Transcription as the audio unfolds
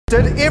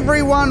Did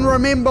everyone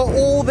remember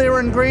all their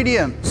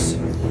ingredients?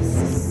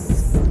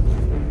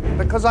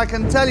 Because I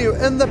can tell you,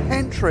 in the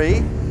pantry,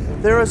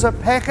 there is a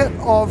packet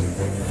of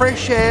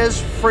fresh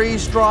as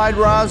freeze-dried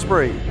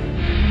raspberry.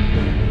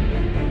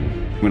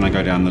 When I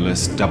go down the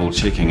list, double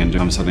checking, and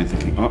I'm suddenly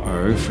thinking,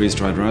 uh-oh,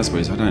 freeze-dried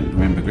raspberries, I don't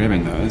remember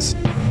grabbing those.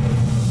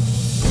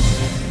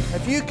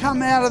 If you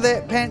come out of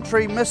that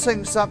pantry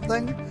missing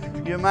something,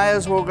 you may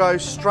as well go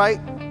straight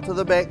to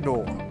the back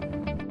door.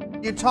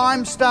 Your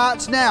time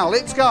starts now,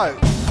 let's go.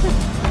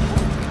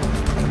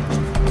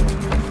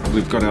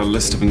 We've got our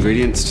list of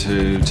ingredients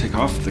to tick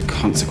off. The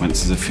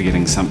consequences of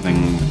forgetting something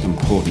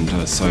important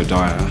are so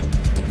dire.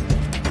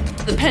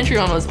 The pantry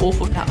one was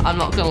awful, I'm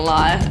not gonna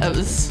lie. It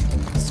was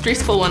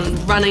stressful and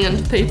running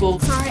into people.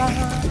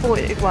 Sorry. 4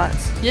 egg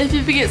whites. Yeah, if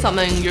you forget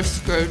something, you're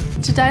screwed.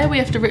 Today we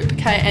have to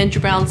replicate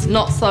Andrew Brown's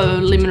not-so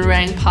lemon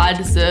meringue pie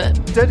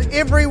dessert. Did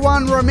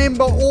everyone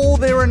remember all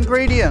their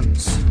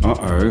ingredients?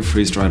 Uh-oh,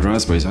 freeze-dried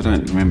raspberries, I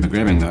don't remember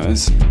grabbing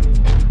those.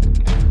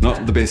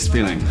 Not the best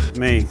feeling.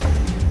 Me.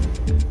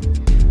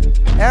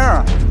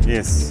 Aaron?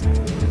 Yes,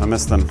 I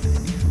missed them.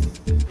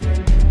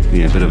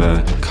 Yeah, a bit of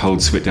a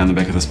cold sweat down the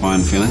back of the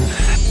spine feeling.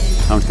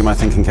 Time to get my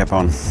thinking cap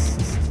on.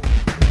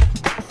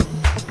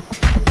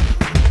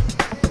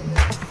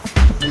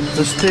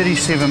 There's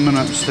 37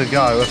 minutes to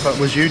go. If it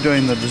was you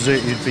doing the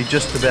dessert, you'd be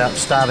just about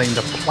starting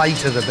to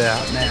plate it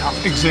about now.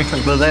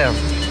 Exactly. But they're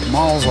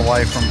miles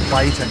away from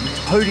plating.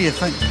 Who do you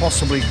think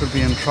possibly could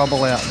be in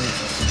trouble out there?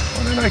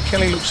 I don't know,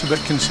 Kelly looks a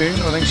bit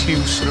concerned. I think she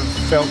sort of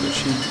felt that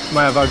she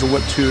may have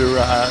overwhipped her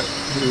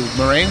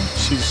meringue.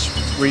 She's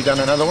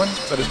redone another one,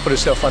 but has put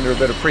herself under a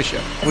bit of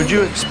pressure. Would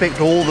you expect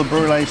all the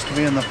brulees to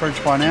be in the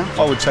fridge by now?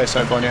 I would say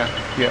so by now.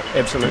 Yeah,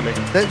 absolutely.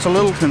 That's a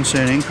little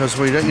concerning because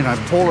we don't,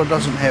 Paula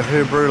doesn't have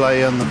her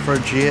brulee in the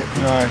fridge yet.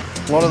 No.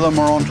 A lot of them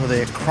are onto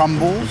their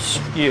crumbles.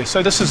 Yeah,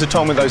 so this is the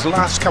time where those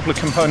last couple of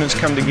components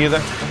come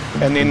together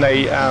and then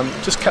they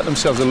just cut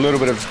themselves a little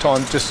bit of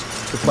time just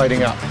for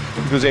plating up.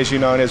 Because as you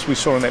know, and as we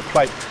saw on that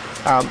plate,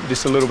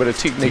 there's a little bit of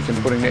technique in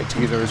putting that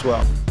together as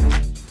well.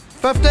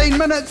 15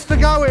 minutes to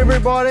go,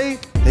 everybody.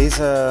 These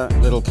are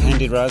little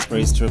candied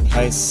raspberries to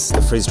replace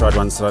the freeze-dried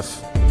ones that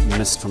I've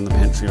missed from the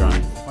pantry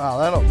run. Wow,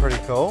 they look pretty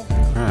cool.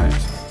 Right.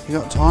 You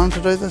got time to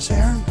do this,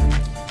 Aaron?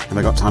 Have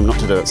I got time not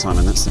to do it,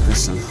 Simon? That's the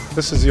question.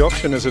 This is the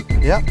option, is it?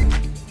 Yep.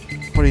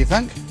 What do you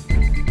think?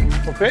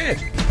 Not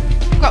bad.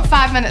 I've got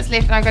 5 minutes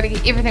left and I've got to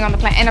get everything on the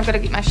plate and I've got to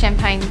get my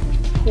champagne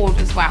poured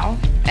as well.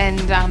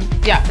 And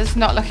yeah, it's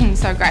not looking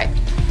so great.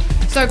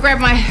 So grab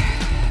my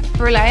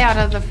brulee out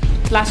of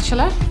the glass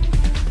chiller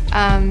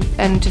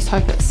and just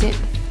hope it's set.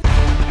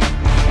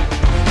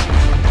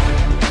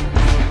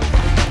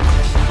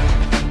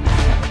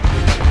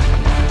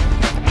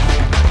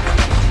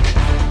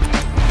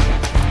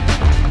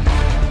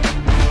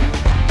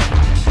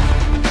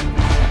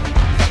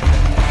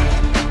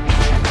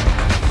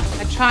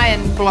 Try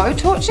and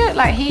blowtorch it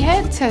like he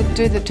had to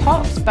do the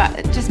tops, but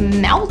it just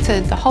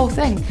melted the whole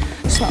thing.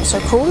 It's not so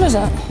cool, is it?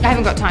 I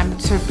haven't got time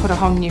to put a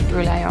whole new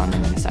brulee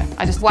on, so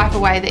I just wipe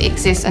away the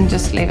excess and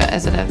just leave it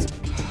as it is.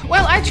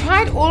 Well, I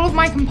tried all of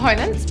my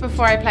components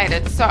before I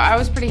plated, so I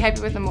was pretty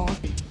happy with them all.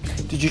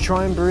 Did you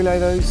try and brulee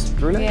those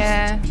brulees?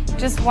 Yeah,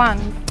 just one.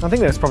 I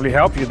think that's probably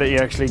helped you that you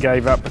actually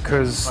gave up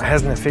because it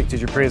hasn't affected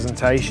your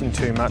presentation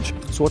too much.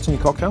 So what's in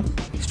your cocktail?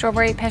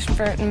 Strawberry, passion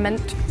fruit and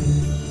mint.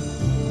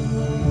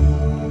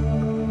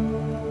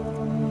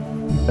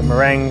 The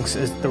meringues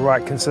is the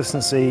right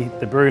consistency,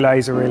 the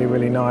brulees are really,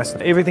 really nice.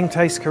 Everything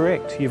tastes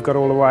correct. You've got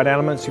all the right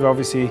elements, you've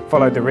obviously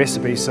followed the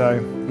recipe, so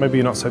maybe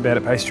you're not so bad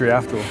at pastry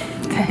after all.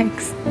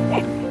 Thanks.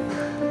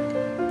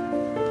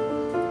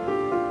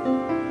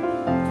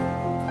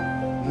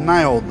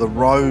 Nailed the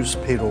rose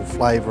petal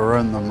flavour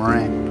in the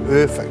meringue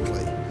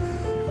perfectly.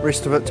 The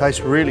rest of it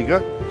tastes really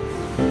good.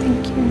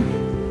 Thank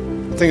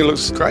you. I think it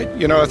looks great.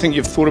 I think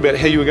you've thought about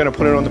how you were going to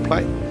put it on the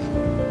plate.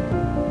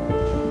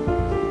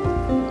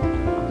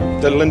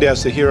 The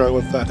Lindau's the hero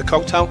of the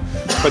cocktail,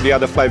 but the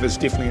other flavours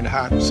definitely in the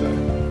heart, so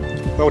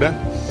well done.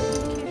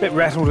 A bit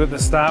rattled at the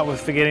start with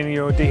forgetting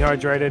your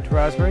dehydrated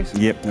raspberries?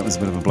 Yep, that was a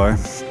bit of a blow.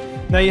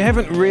 Now, you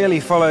haven't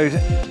really followed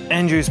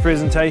Andrew's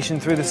presentation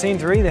through the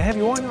centre either, have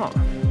you? Why not?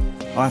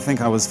 I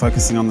think I was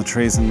focusing on the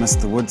trees and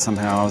missed the wood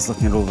somehow. I was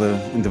looking at all the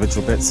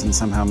individual bits and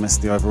somehow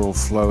missed the overall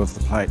flow of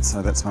the plate,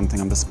 so that's one thing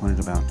I'm disappointed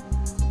about.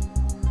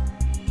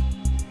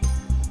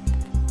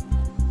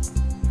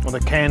 Well,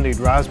 the candied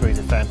raspberries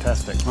are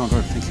fantastic. Oh,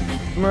 good, thank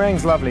you. The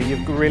meringue's lovely.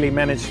 You've really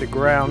managed to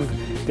ground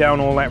down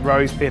all that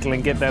rose petal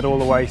and get that all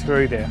the way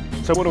through there.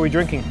 So what are we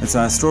drinking? It's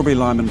a strawberry,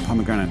 lime and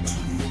pomegranate.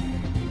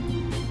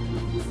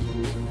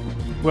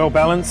 Well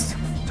balanced,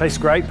 tastes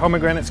great.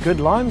 Pomegranate's good.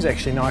 Lime's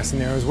actually nice in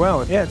there as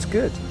well. Yeah, it's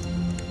good.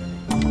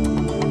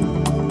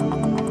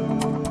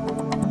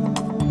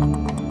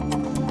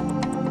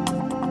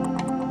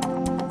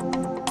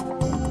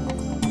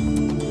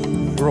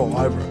 We're all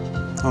over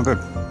it. Oh, good.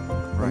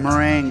 The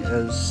meringue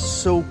is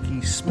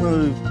silky,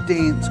 smooth,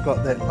 dense,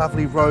 got that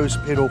lovely rose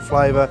petal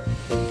flavour.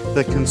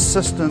 The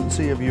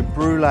consistency of your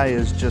brulee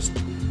is just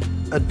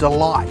a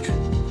delight.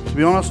 To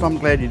be honest, I'm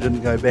glad you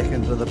didn't go back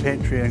into the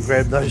pantry and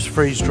grab those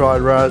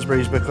freeze-dried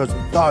raspberries because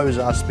those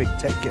are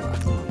spectacular.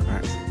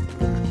 Great.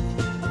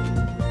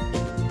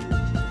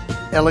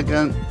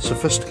 Elegant,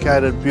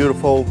 sophisticated,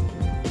 beautiful,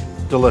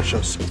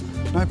 delicious.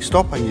 No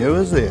stopping you,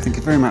 is there? Thank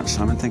you very much,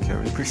 Simon. Thank you. I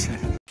really appreciate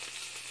it.